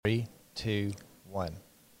2, 1.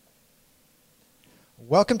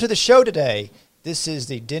 Welcome to the show today. This is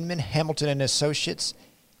the Denman, Hamilton and Associates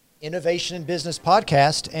Innovation in Business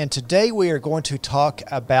podcast, and today we are going to talk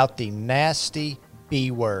about the nasty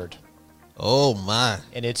B word. Oh, my.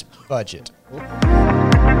 And it's budget.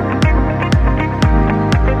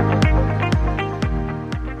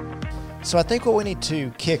 So I think what we need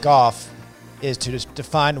to kick off is to just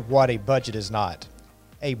define what a budget is not.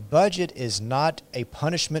 A budget is not a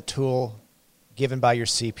punishment tool given by your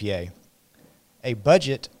CPA. A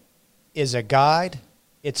budget is a guide.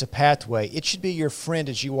 It's a pathway. It should be your friend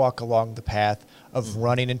as you walk along the path of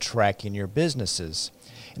running and tracking your businesses.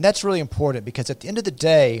 And that's really important because at the end of the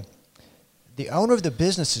day, the owner of the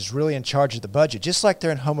business is really in charge of the budget. Just like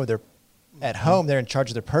they're at home, they're in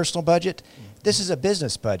charge of their personal budget. This is a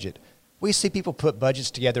business budget. We see people put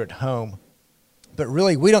budgets together at home, but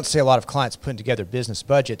really we don't see a lot of clients putting together business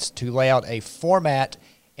budgets to lay out a format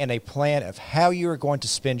and a plan of how you are going to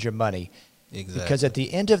spend your money. Exactly. Because at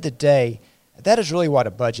the end of the day, that is really what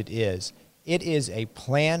a budget is. It is a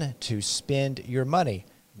plan to spend your money,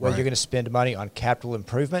 whether you're going to spend money on capital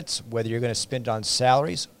improvements, whether you're going to spend on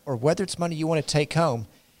salaries, or whether it's money you want to take home.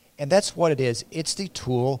 And that's what it is. It's the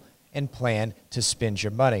tool and plan to spend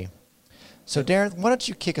your money. So, Darren, why don't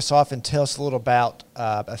you kick us off and tell us a little about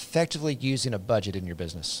effectively using a budget in your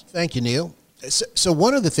business? Thank you, Neil. So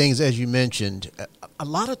one of the things, as you mentioned, a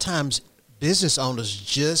lot of times business owners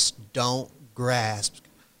just don't grasp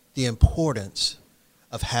the importance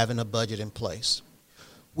of having a budget in place.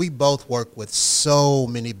 We both work with so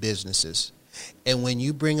many businesses. And when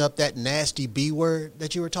you bring up that nasty B word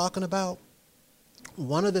that you were talking about,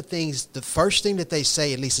 one of the things, the first thing that they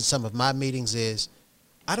say, at least in some of my meetings, is,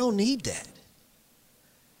 I don't need that.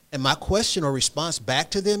 And my question or response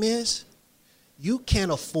back to them is, you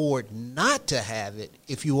can't afford not to have it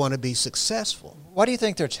if you want to be successful. Why do you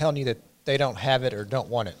think they're telling you that they don't have it or don't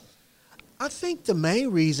want it? I think the main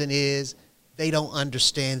reason is they don't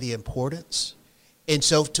understand the importance. And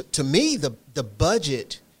so to me, the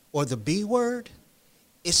budget or the B word,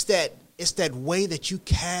 it's that way that you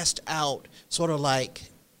cast out, sort of like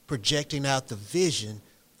projecting out the vision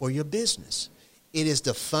for your business. It is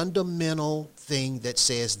the fundamental thing that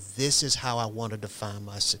says, this is how I want to define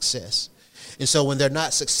my success. And so when they're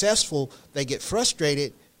not successful, they get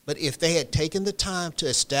frustrated. But if they had taken the time to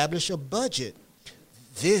establish a budget,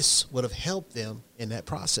 this would have helped them in that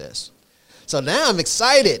process. So now I'm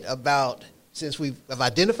excited about, since we've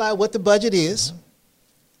identified what the budget is,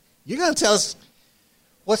 you're going to tell us.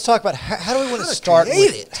 Let's talk about how do we want to start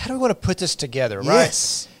with it? How do we want to put this together, right?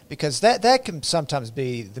 Yes. Because that can sometimes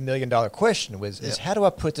be the $1 million question is how do I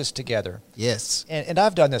put this together? Yes. And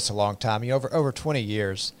I've done this a long time, over 20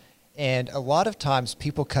 years. And a lot of times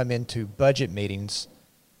people come into budget meetings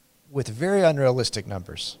with very unrealistic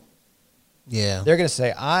numbers. Yeah. They're going to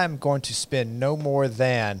say, I'm going to spend no more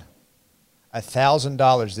than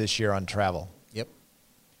 $1,000 this year on travel. Yep.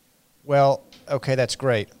 Well, okay, that's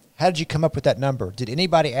great. How did you come up with that number? Did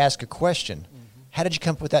anybody ask a question? Mm-hmm. How did you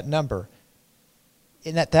come up with that number?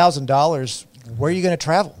 In that $1,000, where are you going to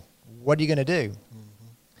travel? What are you going to do? Mm-hmm.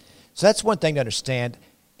 So that's one thing to understand.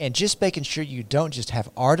 And just making sure you don't just have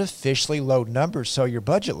artificially low numbers so your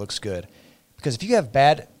budget looks good. Because if you have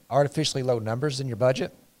bad artificially low numbers in your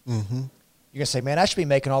budget, you're going to say, man, I should be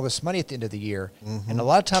making all this money at the end of the year. And a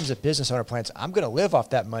lot of times a business owner plans, I'm going to live off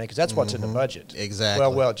that money because that's what's in the budget. Exactly.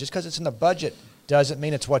 Well, just because it's in the budget doesn't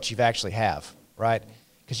mean it's what you've actually have, right?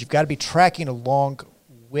 Because you've got to be tracking along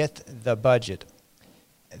with the budget.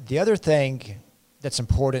 The other thing that's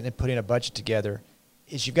important in putting a budget together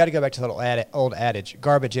is you've got to go back to the old adage,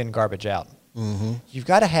 garbage in, garbage out. You've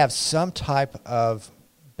got to have some type of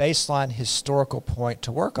baseline historical point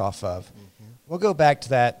to work off of. We'll go back to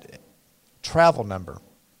that travel number.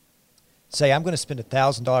 Say I'm going to spend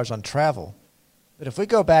 $1,000 on travel. But if we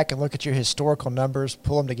go back and look at your historical numbers,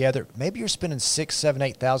 pull them together, maybe you're spending $6,000,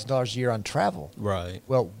 $7,000, $8,000 a year on travel. Right.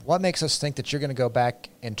 Well, what makes us think that you're going to go back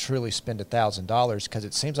and truly spend $1,000? Because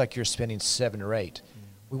it seems like you're spending $7,000 or $8,000.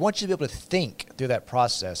 We want you to be able to think through that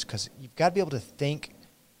process because you've got to be able to think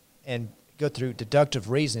and go through deductive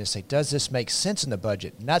reasoning and say, does this make sense in the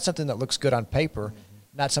budget? Not something that looks good on paper,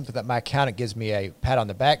 not something that my accountant gives me a pat on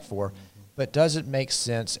the back for, but does it make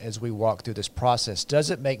sense as we walk through this process?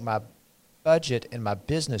 Does it make my budget and my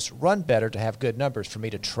business run better to have good numbers for me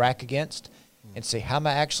to track against and say, how am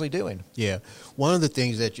I actually doing? Yeah. One of the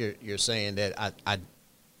things that you're saying that I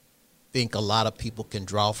think a lot of people can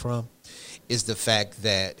draw from is the fact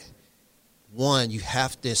that, one, you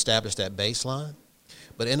have to establish that baseline.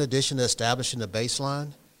 But in addition to establishing the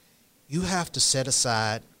baseline, you have to set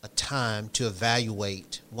aside a time to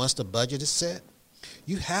evaluate, once the budget is set,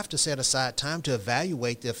 you have to set aside time to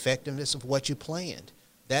evaluate the effectiveness of what you planned.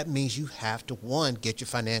 That means you have to, one, get your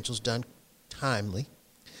financials done timely.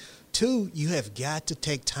 Two, you have got to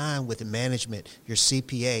take time with the management, your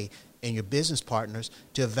CPA, and your business partners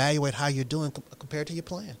to evaluate how you're doing compared to your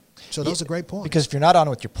plan. So those are great points. Because if you're not on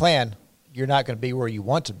with your plan, you're not going to be where you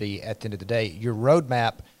want to be at the end of the day. Your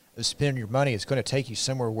roadmap of spending your money is going to take you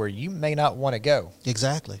somewhere where you may not want to go.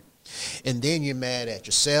 Exactly. And then you're mad at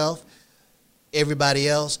yourself, everybody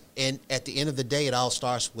else, and at the end of the day, it all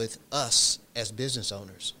starts with us as business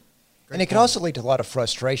owners. Great and it can point. also lead to a lot of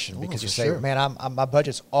frustration because you say, sure. man, my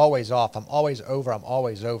budget's always off. I'm always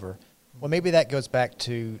over. Well, maybe that goes back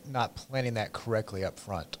to not planning that correctly up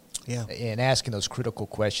front. Yeah. And asking those critical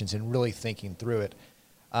questions and really thinking through it.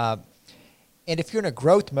 And if you're in a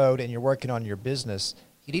growth mode and you're working on your business,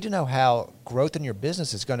 you need to know how growth in your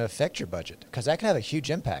business is going to affect your budget because that can have a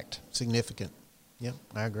huge impact. Significant. Yeah,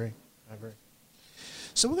 I agree.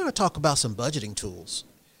 So we're going to talk about some budgeting tools.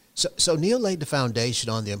 So Neil laid the foundation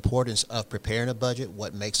on the importance of preparing a budget,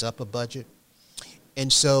 what makes up a budget.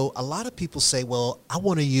 And so a lot of people say, well, I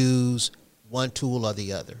want to use one tool or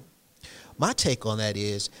the other. My take on that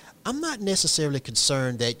is I'm not necessarily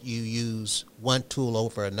concerned that you use one tool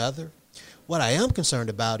over another. What I am concerned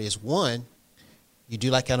about is, one, you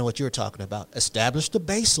do like kind of what you were talking about. Establish the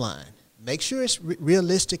baseline. Make sure it's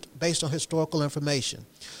realistic based on historical information.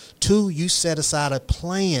 Two, you set aside a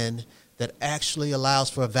plan that actually allows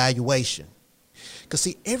for evaluation. Because,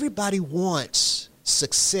 see, everybody wants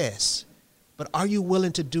success, but are you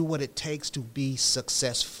willing to do what it takes to be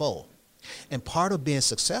successful? And part of being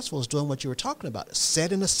successful is doing what you were talking about,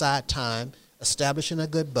 setting aside time, establishing a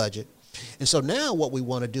good budget. And so now what we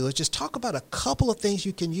want to do is just talk about a couple of things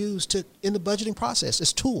you can use in the budgeting process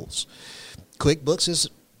as tools. QuickBooks is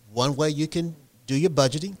one way you can do your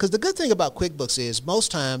budgeting. Because the good thing about QuickBooks is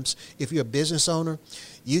most times if you're a business owner,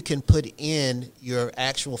 you can put in your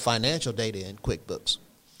actual financial data in QuickBooks.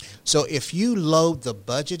 So if you load the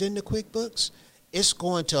budget into QuickBooks, it's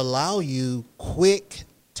going to allow you quick,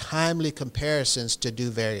 timely comparisons to do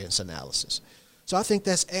variance analysis. So I think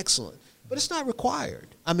that's excellent. But it's not required.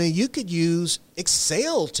 I mean, you could use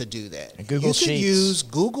Excel to do that. And Google Sheets. You could use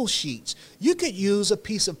Google Sheets. You could use a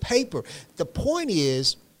piece of paper. The point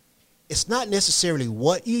is, it's not necessarily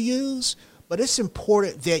what you use, but it's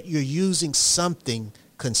important that you're using something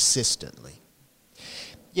consistently.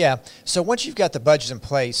 Yeah. So once you've got the budget in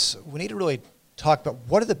place, we need to really talk about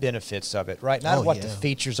what are the benefits of it, right? Not what the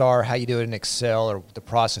features are, how you do it in Excel or the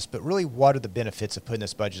process, but really what are the benefits of putting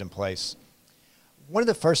this budget in place? One of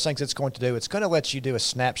the first things it's going to do, it's going to let you do a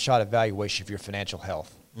snapshot evaluation of your financial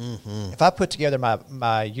health. Mm-hmm. If I put together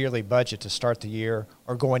my yearly budget to start the year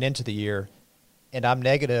or going into the year, and I'm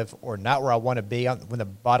negative or not where I want to be when the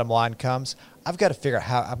bottom line comes, I've got to figure out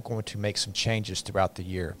how I'm going to make some changes throughout the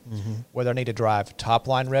year. Mm-hmm. Whether I need to drive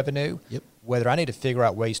top-line revenue, whether I need to figure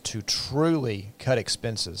out ways to truly cut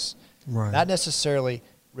expenses. Right. Not necessarily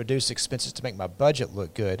reduce expenses to make my budget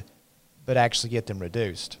look good, but actually get them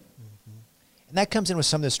reduced. And that comes in with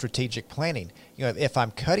some of the strategic planning. You know, if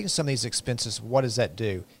I'm cutting some of these expenses, what does that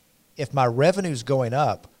do? If my revenue's going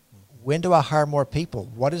up, when do I hire more people?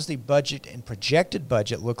 What does the budget and projected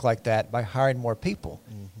budget look like that by hiring more people?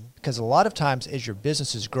 Mm-hmm. Because a lot of times as your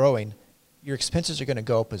business is growing, your expenses are going to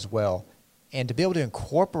go up as well. And to be able to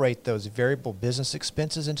incorporate those variable business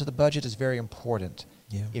expenses into the budget is very important.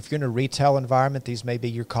 Yeah. If you're in a retail environment, these may be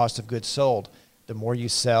your cost of goods sold. The more you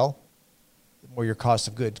sell, the more your cost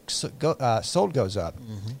of goods sold goes up.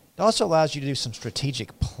 Mm-hmm. It also allows you to do some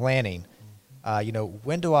strategic planning.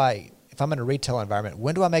 If I'm in a retail environment,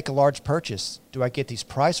 when do I make a large purchase? Do I get these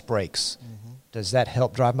price breaks? Mm-hmm. Does that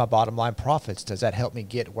help drive my bottom line profits? Does that help me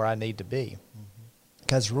get where I need to be?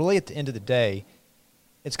 Because really at the end of the day,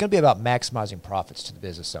 it's going to be about maximizing profits to the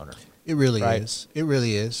business owner. It really is. It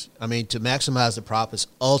really is. I mean, to maximize the profits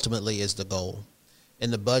ultimately is the goal.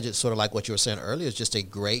 And the budget, sort of like what you were saying earlier, is just a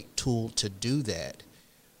great tool to do that.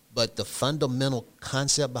 But the fundamental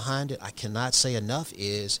concept behind it, I cannot say enough,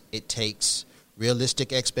 is it takes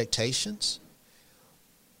realistic expectations,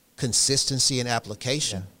 consistency in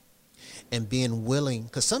application, and being willing.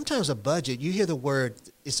 Because sometimes a budget, you hear the word,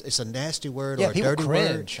 it's a nasty word or a dirty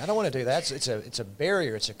cringe. word. I don't want to do that. It's a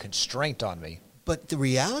barrier. It's a constraint on me. But the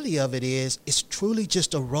reality of it is, it's truly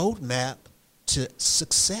just a roadmap to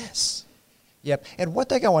success. Yep. And one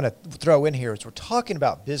thing I want to throw in here is we're talking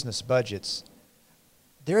about business budgets.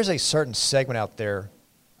 There is a certain segment out there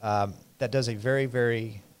that does a very,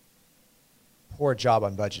 very poor job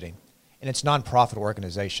on budgeting, and it's nonprofit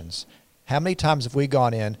organizations. How many times have we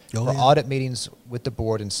gone in for audit meetings with the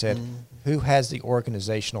board and said, who has the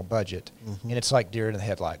organizational budget? Mm-hmm. And it's like deer in the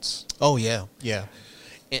headlights. Oh, yeah, yeah.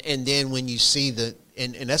 And then when you see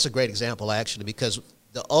and that's a great example, actually, because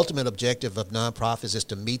the ultimate objective of nonprofits is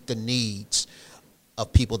to meet the needs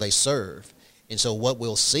of people they serve. And so what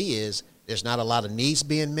we'll see is there's not a lot of needs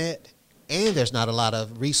being met, and there's not a lot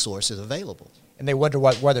of resources available. And they wonder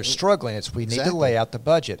why they're struggling. It's we need to lay out the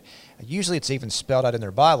budget. Usually it's even spelled out in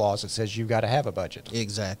their bylaws. It says you've got to have a budget.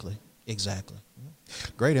 Exactly.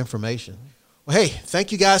 Great information. Well, hey,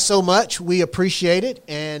 thank you guys so much. We appreciate it.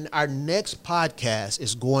 And our next podcast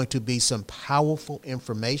is going to be some powerful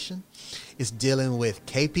information. It's dealing with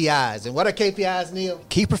KPIs. And what are KPIs, Neil?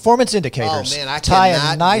 Key performance indicators. Oh, man, I tie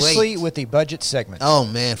cannot in nicely wait. with the budget segment. Oh,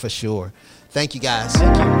 man, for sure. Thank you, guys.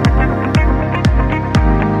 Thank you.